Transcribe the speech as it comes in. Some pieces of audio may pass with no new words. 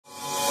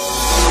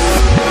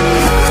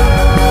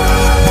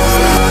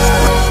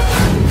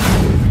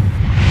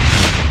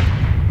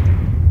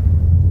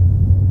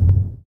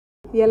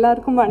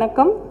எல்லாருக்கும்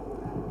வணக்கம்.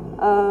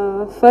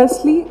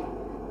 ஃபர்ஸ்ட்லி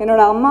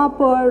என்னோட அம்மா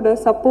அப்பாவோட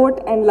சப்போர்ட்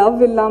அண்ட் லவ்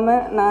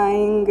இல்லாமல் நான்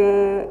இங்கே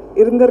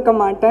இருந்திருக்க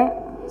மாட்டேன்.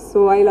 So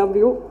I love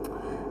you.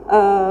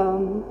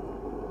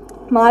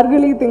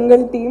 மார்கழி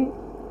திங்கள் team,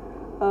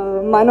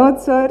 Manoj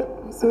sir,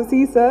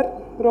 Susi sir,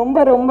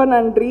 ரொம்ப ரொம்ப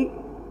நன்றி.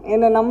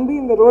 என்னை நம்பி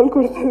இந்த ரோல்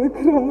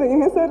கொடுத்ததுக்கு ரொம்ப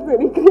ஏன் சார்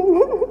தெரிவிக்கிறீங்க,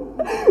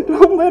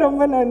 ரொம்ப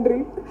ரொம்ப நன்றி.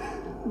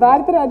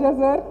 பாரதிராஜா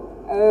சார்,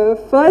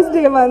 ஃபர்ஸ்ட்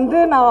டே வந்து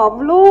நான்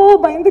அவ்வளோ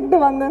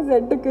பயந்துக்கிட்டு வந்தேன்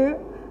செட்டுக்கு.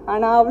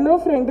 ஆனால் அவ்வளோ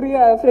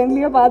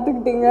ஃப்ரெண்ட்லியாக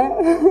பார்த்துக்கிட்டீங்க.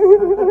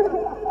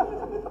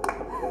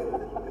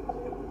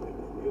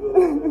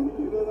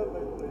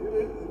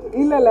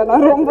 இல்லை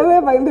நான் ரொம்பவே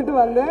பயந்துட்டு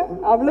வந்தேன்.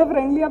 அவ்வளோ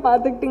ஃப்ரெண்ட்லியாக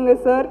பார்த்துக்கிட்டீங்க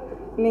சார்.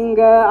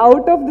 நீங்கள்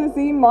out of the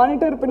scene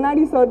monitor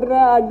பின்னாடி சொல்கிற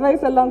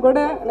அட்வைஸ் எல்லாம்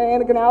கூட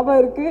எனக்கு ஞாபகம்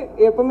இருக்குது,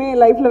 எப்போவுமே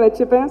என் லைஃப்பில்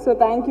வச்சுப்பேன். So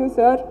thank you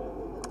sir.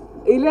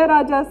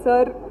 Ilaiyaraaja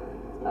sir,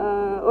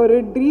 ஒரு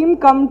dream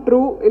come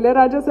true.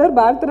 Ilaiyaraaja sir,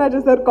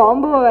 Bharathiraja sir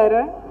combo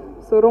வேறு.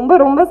 ஸோ ரொம்ப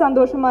ரொம்ப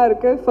சந்தோஷமாக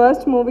இருக்குது.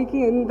 ஃபர்ஸ்ட் மூவிக்கு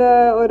இந்த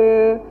ஒரு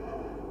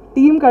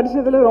டீம்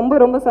கிடச்சதில் ரொம்ப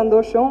ரொம்ப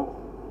சந்தோஷம்.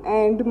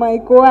 And my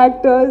co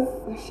actors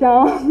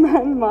Sham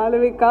and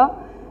Malavika,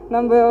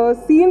 நம்ம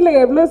சீனில்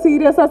எவ்வளோ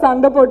சீரியஸாக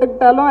சண்டை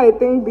போட்டுக்கிட்டாலும் I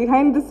think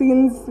behind the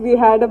scenes we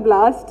had a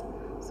blast.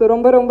 So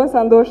ரொம்ப ரொம்ப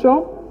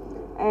சந்தோஷம்.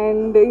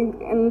 அண்ட்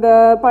இந்த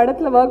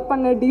படத்தில் ஒர்க்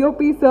பண்ண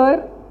DOP sir,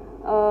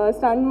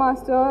 stunt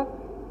master,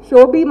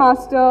 Shobi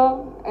master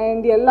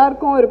and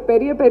எல்லாருக்கும் ஒரு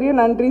பெரிய பெரிய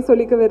நன்றி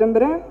சொல்லிக்க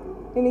விரும்புகிறேன்.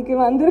 இன்றைக்கி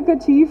வந்திருக்க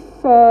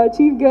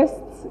சீஃப்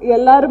கெஸ்ட்ஸ்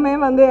எல்லாருமே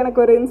வந்து எனக்கு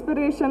ஒரு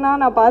இன்ஸ்பிரேஷனாக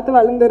நான் பார்த்து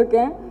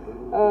வளர்ந்துருக்கேன்.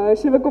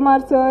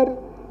 சிவகுமார் சார்,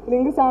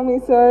 லிங்குசாமி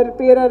சார்,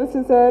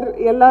 பேரரசு சார்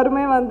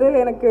எல்லாருமே வந்து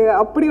எனக்கு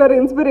அப்படி ஒரு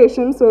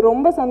இன்ஸ்பிரேஷன். ஸோ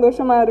ரொம்ப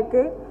சந்தோஷமாக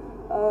இருக்குது.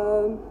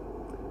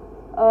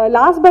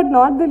 Last but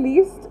not the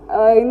least,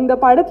 இந்த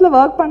படத்தில்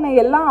ஒர்க் பண்ண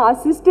எல்லா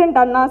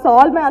அசிஸ்டண்ட் அண்ணாஸ்,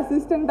 ஆல் மை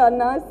அசிஸ்டண்ட்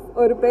அண்ணாஸ்,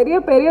 ஒரு பெரிய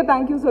பெரிய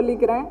தேங்க்யூ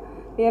சொல்லிக்கிறேன்.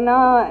 ஏன்னா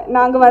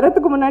நாங்கள்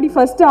வர்றதுக்கு முன்னாடி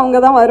ஃபஸ்ட்டு அவங்க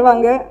தான்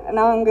வருவாங்க.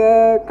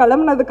 நாங்கள்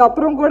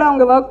கிளம்புனதுக்கப்புறம் கூட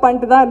அவங்க ஒர்க்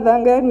பண்ணிட்டு தான்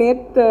இருந்தாங்க.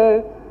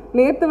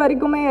 நேற்று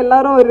வரைக்குமே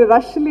எல்லாரும் ஒரு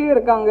ரஷ்லேயே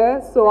இருக்காங்க.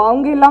 ஸோ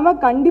அவங்க இல்லாமல்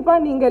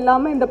கண்டிப்பாக நீங்கள்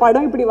இல்லாமல் இந்த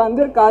படம் இப்படி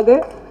வந்திருக்காது.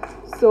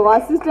 So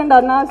assistant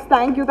அண்ணாஸ்,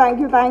 thank you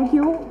thank you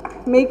thank you.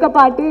 Makeup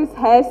artist,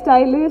 hair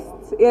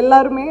stylist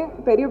எல்லாருமே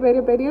பெரிய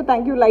பெரிய பெரிய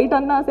தேங்க்யூ. லைட்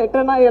அண்ணா, செட்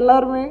அண்ணா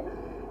எல்லாருமே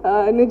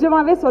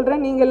நிஜமாகவே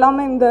சொல்கிறேன், நீங்கள்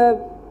இல்லாமல்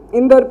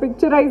இந்த ஒரு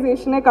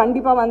பிக்சரைசேஷனே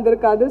கண்டிப்பாக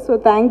வந்திருக்காது. So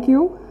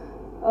thank you.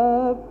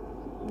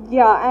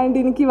 அண்ட்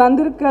இன்னைக்கு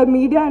வந்திருக்க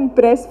media and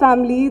press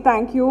family,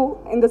 thank you.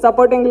 இந்த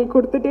சப்போர்ட் எங்களுக்கு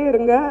கொடுத்துட்டே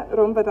இருங்க.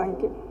 ரொம்ப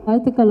தேங்க்யூ.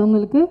 வாழ்த்துக்கள்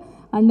உங்களுக்கு.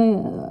 அண்ட்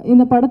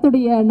இந்த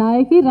படத்துடைய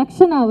நாயகி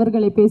ரக்ஷனா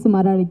அவர்களை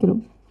பேசுமாறு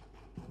அழைக்கிறோம்.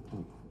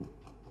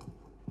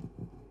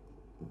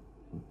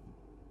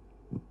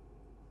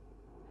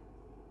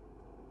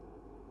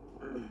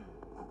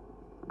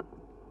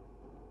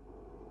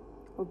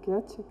 Okay,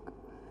 check.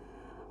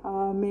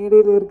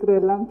 மேடையில் இருக்கிற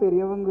எல்லாம்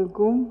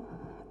பெரியவங்களுக்கும்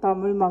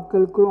தமிழ்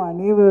மக்களுக்கும்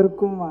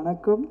அனைவருக்கும்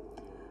வணக்கம்.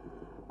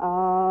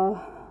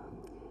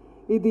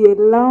 இது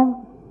எல்லாம்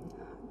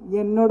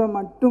என்னோட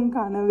மட்டும்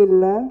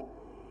கனவில்லை,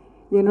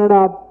 என்னோட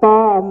அப்பா,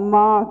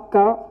 அம்மா,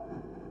 அக்கா,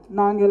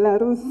 நாங்கள்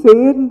எல்லோரும்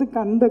சேர்ந்து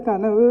கண்ட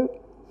கனவு.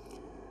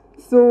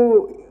 ஸோ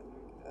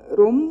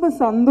ரொம்ப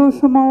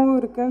சந்தோஷமாகவும்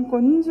இருக்கேன்,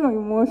 கொஞ்சம்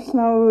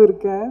இமோஷ்னலாகவும்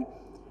இருக்கேன்.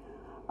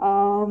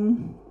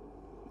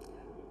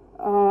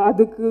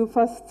 அதுக்கு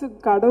ஃபஸ்ட்டு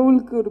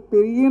கடவுளுக்கு ஒரு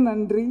பெரிய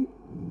நன்றி.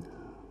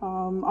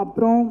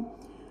 அப்புறம்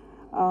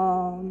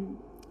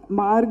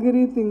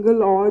மார்கழி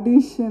திங்கள்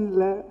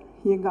ஆடிஷனில்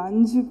எங்கள்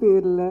 5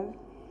 பேரில்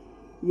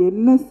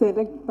என்னை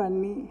செலக்ட்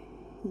பண்ணி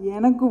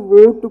எனக்கு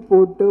ஓட்டு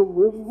போட்டு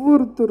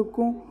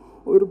ஒவ்வொருத்தருக்கும்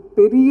ஒரு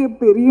பெரிய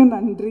பெரிய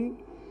நன்றி.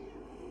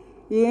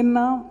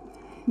 ஏன்னா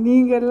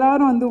நீங்கள்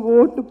எல்லோரும் வந்து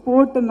ஓட்டு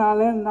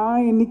போட்டனால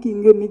நான் இன்னைக்கு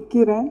இங்கே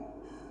நிற்கிறேன்.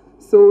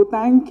 So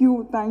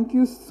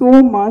thank you so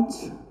much.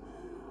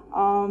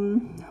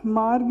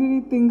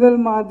 மார்கழி திங்கள்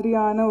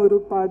மாதிரியான ஒரு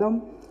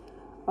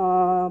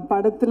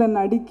படத்தில்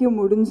நடிக்க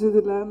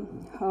முடிஞ்சதில்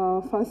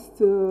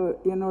ஃபஸ்ட்டு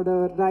என்னோட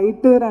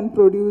writer and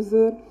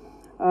producer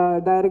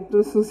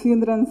director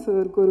Suseenthiran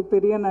சாருக்கு ஒரு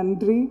பெரிய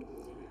நன்றி.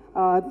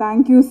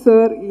 தேங்க்யூ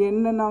சார்,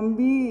 என்னை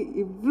நம்பி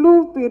இவ்வளோ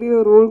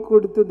பெரிய ரோல்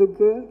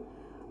கொடுத்ததுக்கு.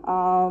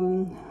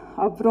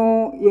 அப்புறம்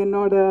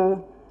என்னோட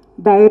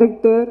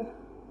டைரக்டர்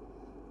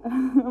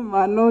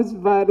மனோஜ்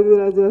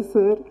பாரதிராஜா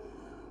சார்,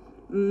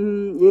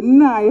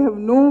 என்ன ஐ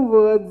ஹவ் நோ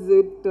வேர்ட்ஸ்.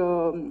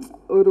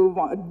 ஒரு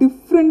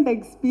டிஃப்ரெண்ட்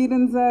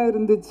எக்ஸ்பீரியன்ஸாக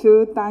இருந்துச்சு.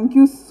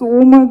 Thank you so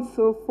much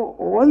sir for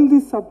all the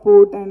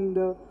support and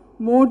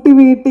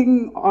motivating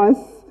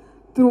as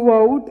through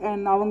out.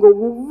 And அவங்க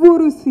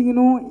ஒவ்வொரு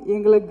சீனும்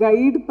எங்களை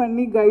கைட்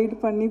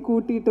பண்ணி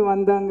கூட்டிகிட்டு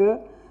வந்தாங்க.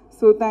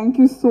 So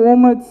thank you so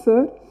much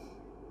sir.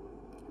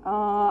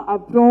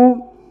 அப்புறம்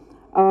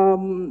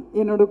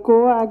என்னோட co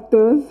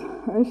actors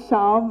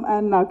Sham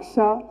and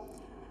Aqsa,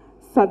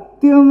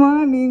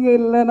 சத்தியமாக நீங்கள்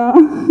இல்லைனா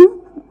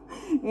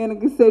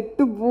எனக்கு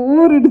செட்டு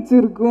போர்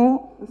அடிச்சிருக்கும்.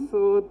 So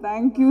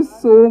thank you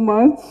so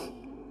much.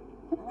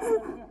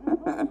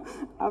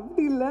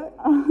 அப்படி இல்லை,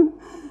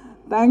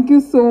 thank you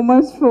so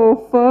much for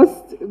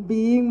first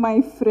being my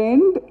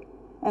friend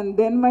and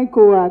then my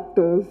co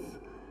actors.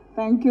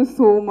 Thank you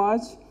so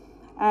much.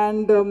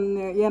 And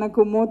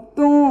எனக்கு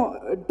மொத்தம்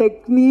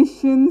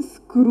டெக்னீஷியன்ஸ்,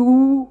 க்ரூ,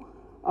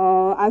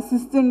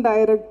 அசிஸ்டன்ட்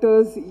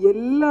டைரக்டர்ஸ்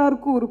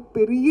எல்லாருக்கும் ஒரு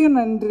பெரிய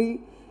நன்றி.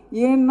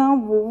 ஏன்னா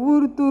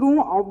ஒவ்வொருத்தரும்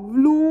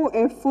அவ்வளோ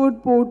எஃபர்ட்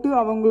போட்டு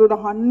அவங்களோட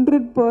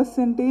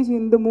 100%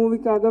 இந்த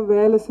மூவிக்காக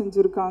வேலை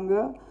செஞ்சுருக்காங்க.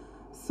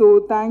 So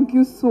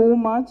thank you so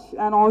much.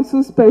 And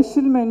also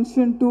special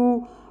mention to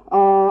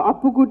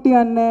Appukutty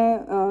அண்ணன்,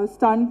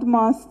 stunt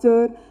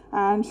master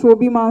and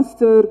Shobi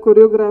master,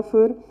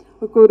 choreographer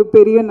ஒரு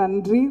பெரிய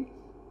நன்றி.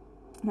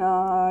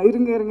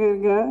 இருங்க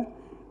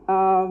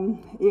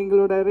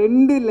எங்களோட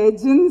 2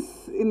 லெஜெண்ட்ஸ்,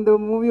 இந்த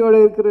மூவியோட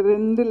இருக்கிற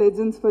 2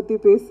 லெஜெண்ட்ஸ் பற்றி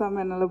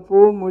பேசாமல் என்னால்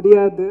போக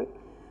முடியாது.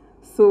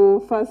 ஸோ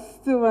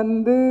ஃபஸ்ட்டு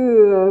வந்து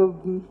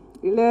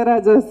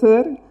இளையராஜா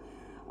சார்.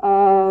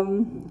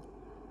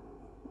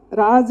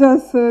 ராஜா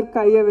சார்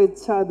கையை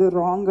வச்சா அது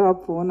ராங்காக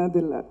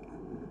போனதில்லை.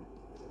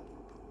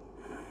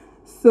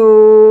 ஸோ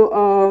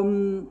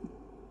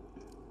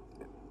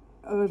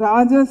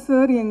ராஜா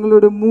சார்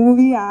எங்களோட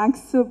மூவி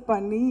ஆக்செப்ட்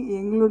பண்ணி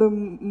எங்களோட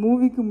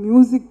மூவிக்கு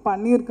மியூசிக்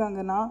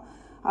பண்ணியிருக்காங்கன்னா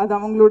அது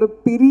அவங்களோட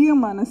பெரிய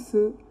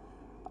மனசு.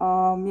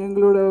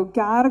 எங்களோட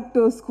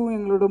கேரக்டர்ஸ்க்கும்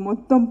எங்களோட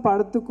மொத்தம்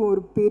படத்துக்கும்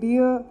ஒரு பெரிய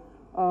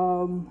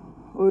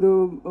ஒரு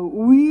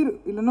உயிர்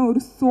இல்லைன்னா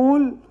ஒரு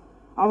சோல்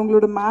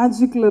அவங்களோட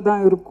மேஜிக்கில்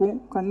தான் இருக்கும்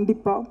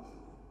கண்டிப்பாக.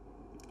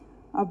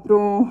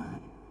 அப்புறம்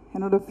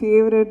என்னோட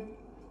ஃபேவரட்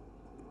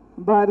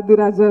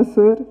பாரதிராஜா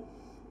சார்.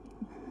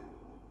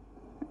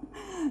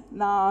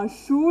 நான்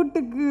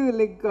ஷூட்டுக்கு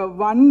like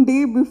 1 day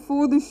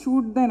before the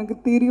shoot தான் எனக்கு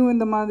தெரியும்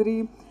இந்த மாதிரி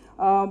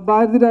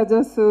பாரதிராஜா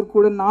சார்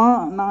கூட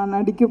நான்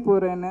நடிக்க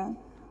போகிறேன்னு.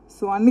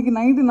 ஸோ அன்றைக்கி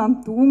நைட்டு நான்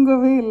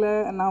தூங்கவே இல்லை.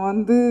 நான்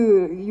வந்து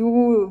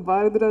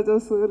பாரதிராஜா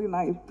சார்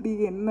நான் எப்படி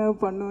என்ன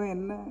பண்ணுவேன்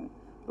என்ன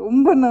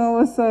ரொம்ப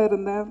நர்வஸாக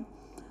இருந்தேன்.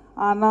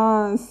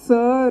 ஆனால்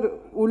சார்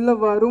உள்ளே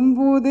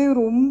வரும்போதே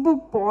ரொம்ப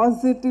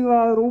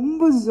பாசிட்டிவாக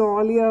ரொம்ப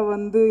ஜாலியாக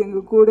வந்து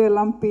எங்கள் கூட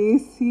எல்லாம்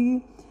பேசி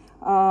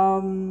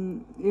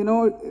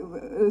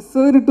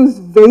sir, it was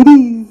very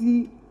easy.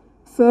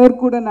 Sir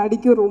கூட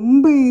நடிக்க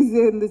ரொம்ப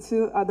ஈஸியாக இருந்துச்சு.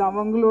 அது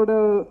அவங்களோட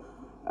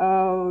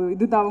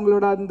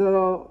அவங்களோட அந்த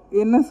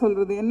என்ன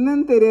சொல்கிறது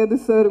என்னன்னு தெரியாது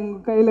சார்.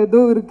 உங்கள் கையில்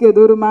ஏதோ இருக்குது,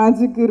 ஏதோ ஒரு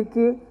மேஜிக்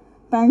இருக்குது.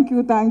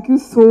 Thank you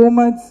so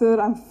much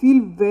sir. I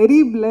feel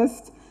very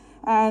blessed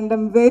and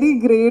I'm very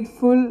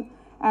grateful.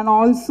 And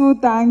also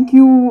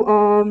thank you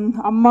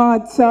அம்மா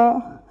அச்சா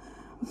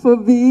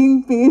for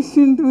being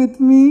patient with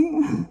me.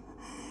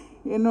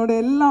 என்னோட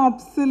எல்லா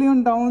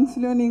அப்ஸ்லையும்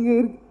டவுன்ஸ்லையும்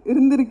நீங்கள்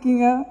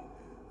இருந்திருக்கீங்க.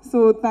 So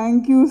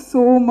thank you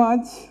so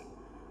much.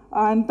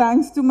 And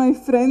thanks to my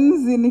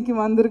friends, இன்றைக்கி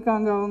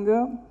வந்திருக்காங்க அவங்க.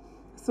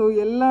 ஸோ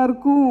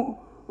எல்லாருக்கும்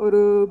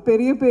ஒரு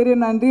பெரிய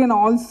நன்றி. And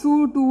also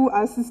to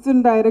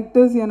assistant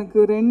directors. எனக்கு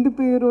 2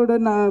 பேரோட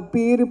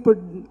பேர் இப்போ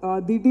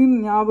திடீர்னு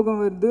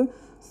ஞாபகம் வருது.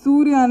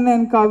 சூர்யா அண்ணன்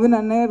அண்ட் கவின்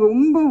அண்ணன்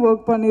ரொம்ப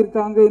ஒர்க்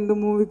பண்ணியிருக்காங்க இந்த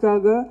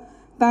மூவிக்காக.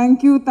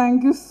 Thank you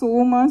so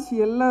much.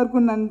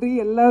 எல்லாருக்கும் நன்றி.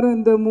 எல்லோரும்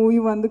இந்த மூவி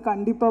வந்து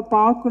கண்டிப்பாக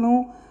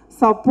பார்க்கணும்,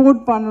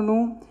 சப்போர்ட்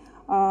பண்ணணும்.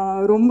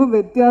 ரொம்ப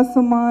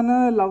வித்தியாசமான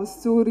லவ்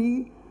ஸ்டோரி.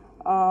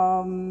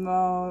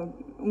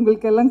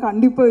 உங்களுக்கெல்லாம்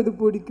கண்டிப்பாக இது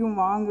பிடிக்கும்.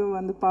 வாங்க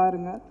வந்து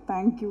பாருங்கள்.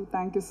 Thank you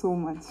so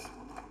much.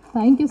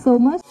 Thank you so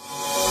much.